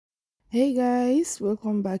Hey guys,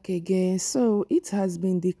 welcome back again. So it has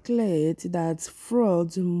been declared that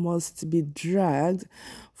fraud must be dragged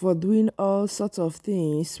for doing all sorts of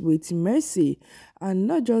things with Mercy. And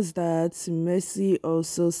not just that, Mercy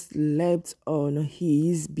also slept on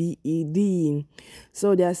his BED.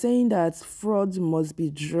 So they are saying that fraud must be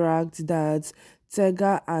dragged, that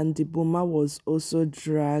Tega and Dibuma was also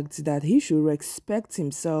dragged, that he should respect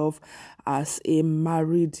himself as a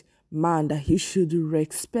married man, that he should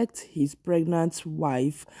respect his pregnant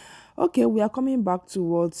wife. Okay, we are coming back to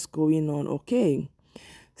what's going on. Okay,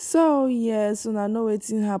 so yes, I know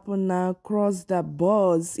wetin happen now. Cross the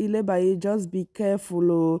bars. Illebaye, just be careful.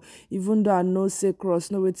 Oh, even though I know say cross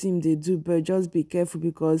know wetin they do, but just be careful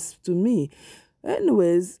because to me,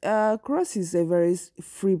 anyways, Cross is a very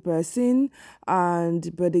free person,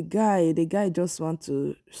 and but the guy just want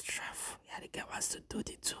to straff. Yeah, the guy wants to do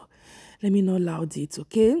it too. Let me not loud it,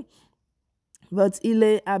 okay? But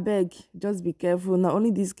Ile, abeg, just be careful. Now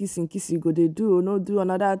only this kiss you go they do. No do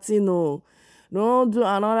another thing, no. No do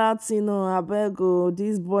another thing, no. Abeg, oh,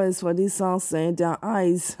 these boys for this sunset, their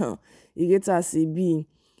eyes, you get as e be.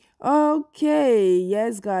 Okay,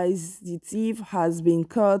 yes, guys, the thief has been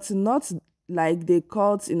caught. Not like they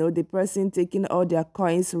caught, the person taking all their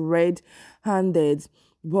coins red-handed,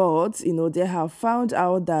 but they have found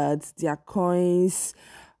out that their coins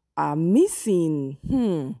are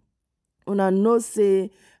missing. Una know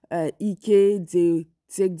say Ike dey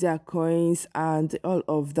take their coins and all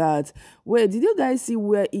of that. Wait, did you guys see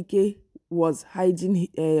where Ike was hiding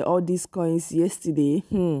all these coins yesterday?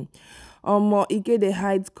 Ike dey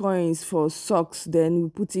hide coins for socks, then we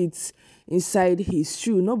put it inside his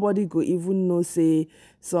shoe. Nobody go even know say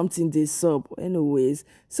something dey sup. Anyways,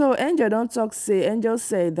 so Angel don talk say Angel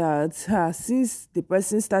said that since the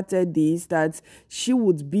person started this, that she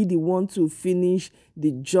would be the one to finish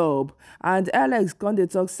the job. And Alex come dey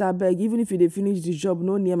talk say abeg, even if you dey finish the job,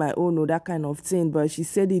 no near my own or that kind of thing, but she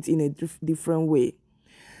said it in a different way.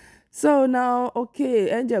 So now,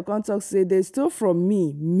 okay, Angel come talk say they stole from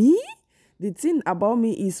me. Me? The thing about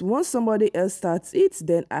me is once somebody else starts it,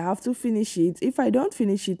 then I have to finish it. If I don't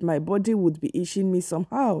finish it, my body would be itching me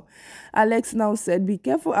somehow. Alex now said, be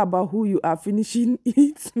careful about who you are finishing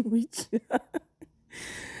it with.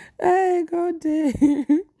 Hey, God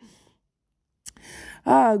damn.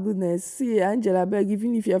 Ah, goodness. See, Angela, beg,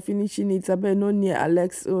 even if you're finishing it, I bet no near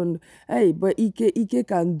Alex own. Hey, but Ike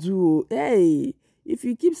can do. Hey, if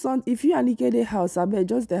you and Ike the house, I bet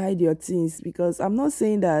just dey hide your things, because I'm not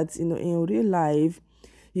saying that, in real life,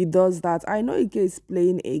 he does that. I know Ike is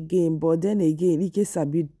playing a game, but then again, Ike is a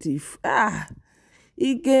bit thief. Ah,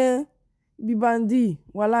 Ike, be bandi,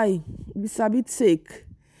 walai, be sabit sake.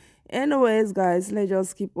 Anyways, guys, let's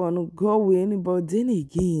just keep on going, but then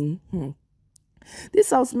again,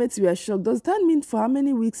 these housemates were shocked. Does that mean for how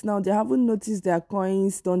many weeks now they haven't noticed their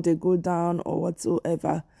coins, don't they go down or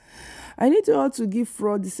whatsoever? I need you all to give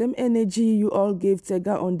Fraud the same energy you all gave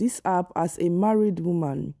Tega on this app as a married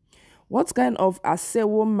woman. What kind of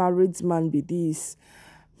asewo married man be this?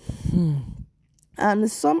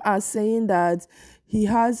 And some are saying that he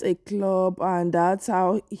has a club and that's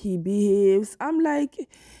how he behaves. I'm like,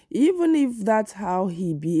 even if that's how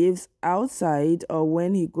he behaves outside or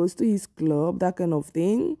when he goes to his club, that kind of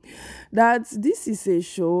thing, that this is a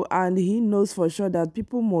show and he knows for sure that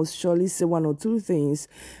people must surely say one or two things,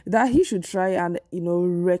 that he should try and,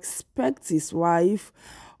 respect his wife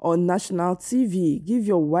on national TV. Give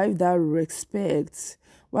your wife that respect.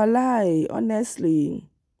 Walai, honestly.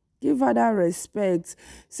 Give her that respect.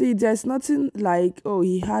 See, there's nothing like, oh,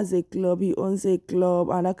 he has a club, he owns a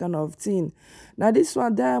club, and that kind of thing. Now, this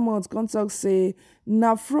one, Diamond contact say,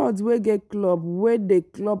 na fraud wey get club, where they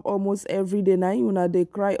club almost every day. Now, they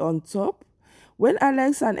cry on top. When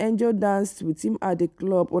Alex and Angel danced with him at the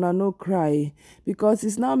club, una no cry, because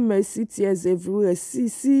it's now mercy tears everywhere.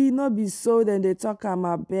 See, no be so, then they talk am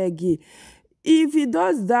abeg. If he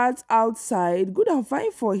does that outside, good and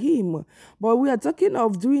fine for him. But we are talking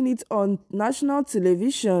of doing it on national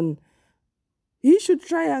television. He should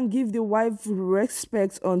try and give the wife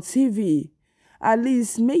respect on TV. At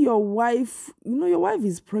least make your wife, your wife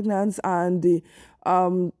is pregnant, and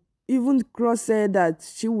even Cross said that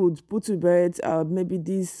she would put to bed maybe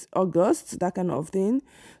this August, that kind of thing.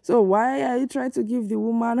 So why are you trying to give the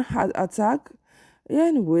woman heart attack?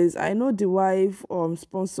 Anyways, I know the wife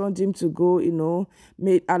sponsored him to go,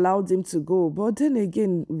 allowed him to go. But then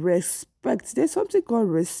again, respect. There's something called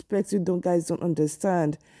respect you guys don't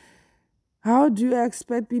understand. How do you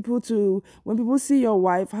expect people to, when people see your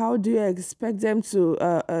wife, how do you expect them to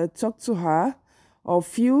talk to her or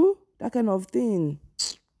feel? That kind of thing.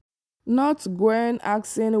 Not Gwen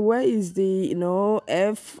asking where is the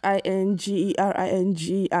Fingering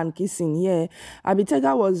and kissing here.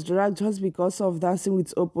 Abitega was dragged just because of dancing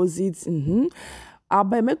with opposites.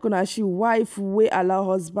 Abe make una she wife wey allow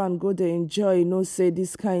husband go dey enjoy, say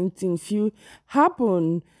this kind thing few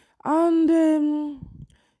happen. And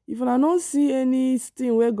if I don't see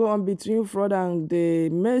anything wey go on between Fraud and the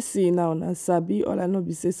Mercy now, na sabi all I know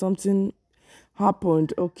be say something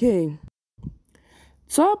happened. Okay.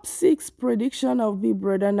 Top 6 prediction of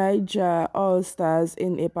bbnaija All Stars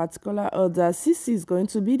in a particular order. Sisi is going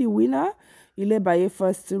to be the winner. Illebaye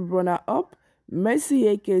first runner-up. Mercy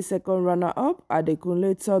AK second runner-up.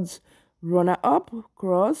 Adekunle third runner-up.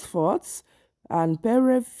 Cross fourth. And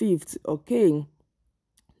Pere fifth. Okay.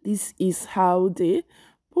 This is how they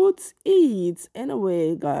put it.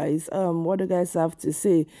 Anyway, guys, what do you guys have to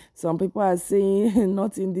say? Some people are saying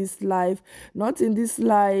not in this life,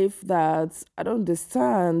 that I don't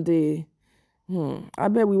understand. I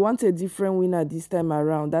bet we want a different winner this time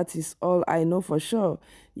around. That is all I know for sure.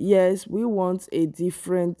 Yes, we want a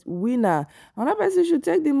different winner. Another person should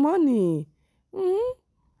take the money.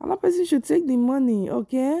 Another person should take the money,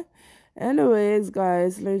 okay? Anyways,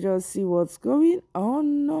 guys, let's just see what's going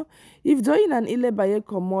on. If Doyin and Illebaye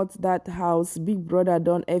comot that house, Big Brother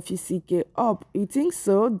done FECK up. You think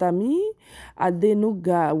so, Dami?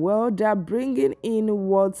 Adenuga. Well, they're bringing in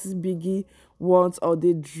what Biggie wants, or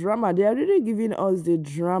the drama. They are really giving us the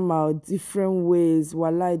drama different ways.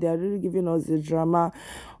 Walai, they are really giving us the drama.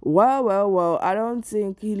 Well, I don't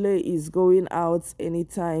think Ile is going out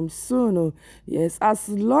anytime soon. Yes, as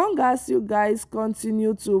long as you guys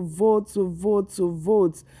continue to vote, vote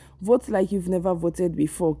like you've never voted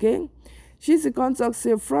before, okay? She's the contact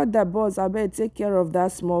say Fraud that boss, I better take care of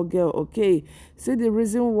that small girl, okay? See the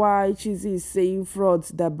reason why Chizzy is saying Fraud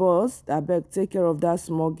the boss, I better take care of that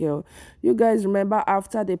small girl. You guys remember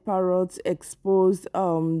after the parrot exposed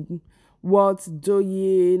what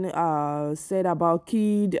Doyin said about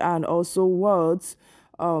Kid, and also what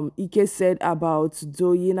Ike said about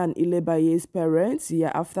Doyin and Illebaye's parents. Yeah,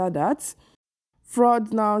 after that,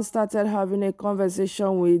 Fraud now started having a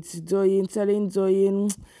conversation with Doyin, telling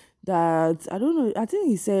Doyin that, I don't know, I think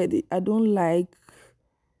he said, I don't like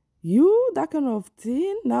you, that kind of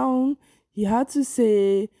thing. Now, he had to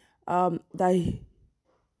say that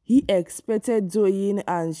he expected Doyin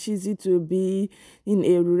and Shizzy to be in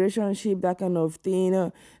a relationship, that kind of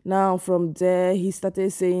thing. Now, from there, he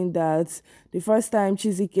started saying that the first time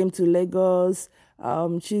Shizzy came to Lagos,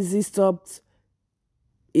 Shizzy stopped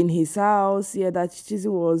in his house. Yeah, that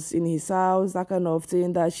Shizzy was in his house, that kind of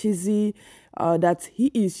thing. That Shizzy, that he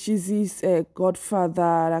is Shizzy's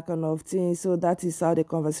godfather, that kind of thing. So that is how the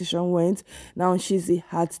conversation went. Now Shizzy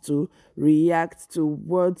had to react to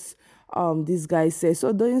what this guy said.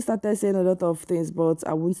 So Doyin started saying a lot of things, but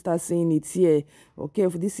I won't start saying it here. Okay,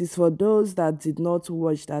 this is for those that did not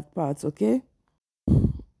watch that part. Okay.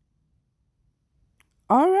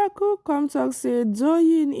 Oracle Comtalk said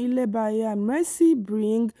Doyin, Illebaye and Mercy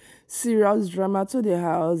bring serious drama to the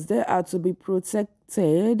house. They are to be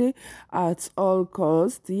protected at all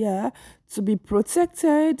costs. Yeah, to be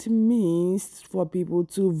protected means for people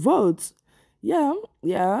to vote. Yeah,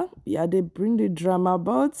 they bring the drama,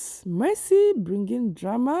 but Mercy bringing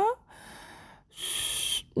drama.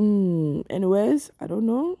 Anyways, I don't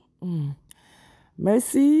know.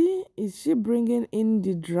 Mercy, is she bringing in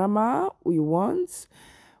the drama we want?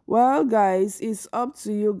 Well, guys, it's up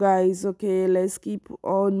to you guys. Okay, let's keep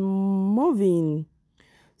on moving.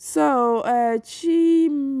 So,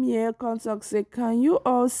 Chimie Contact say, can you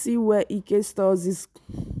all see where Ike stores is?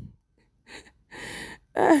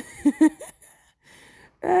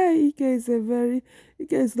 Ike is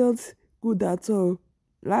not good at all.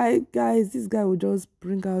 Like, guys, this guy will just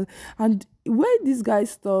bring out, and where this guy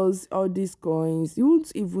stores all these coins, you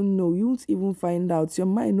won't even know, you won't even find out, your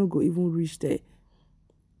mind no go even reach there.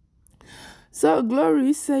 So Glory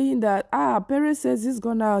is saying that Perez says he's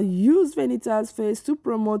gonna use Venita's face to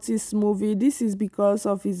promote his movie. This is because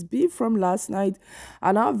of his beef from last night,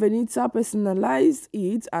 and how Venita personalized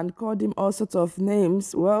it and called him all sorts of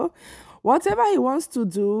names. Well, whatever he wants to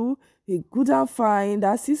do, he couldn't find.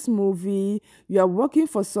 That's his movie. You are working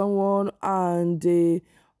for someone, and let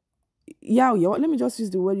me just use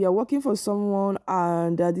the word, you're working for someone,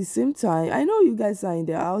 and at the same time, I know you guys are in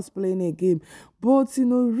the house playing a game, but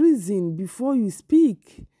reason before you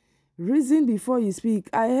speak.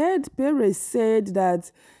 I heard Perez said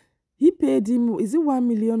that he paid him, is it 1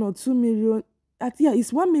 million or 2 million?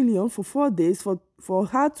 It's 1 million for 4 days for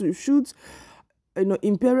her to shoot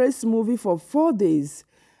in Perez's movie for 4 days.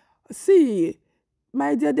 See,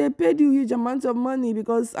 My dear, they paid you huge amount of money,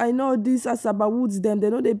 because I know this Asaba Woods them, they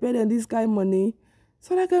know they pay them this kind of money.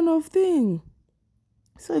 So that kind of thing.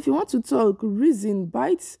 So if you want to talk, reason,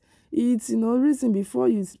 bite it, reason before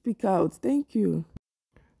you speak out. Thank you.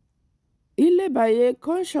 Illebaye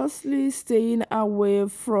consciously staying away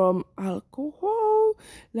from alcohol.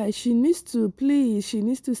 Like, she needs to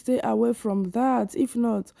stay away from that. If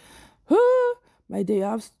not, huh, my day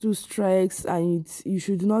have 2 strikes, and you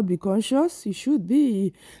should not be conscious. You should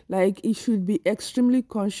be, like, it should be extremely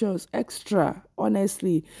conscious, extra,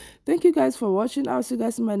 honestly. Thank you guys for watching. I'll see you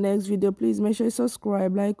guys in my next video. Please make sure you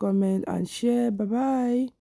subscribe, like, comment, and share. Bye bye.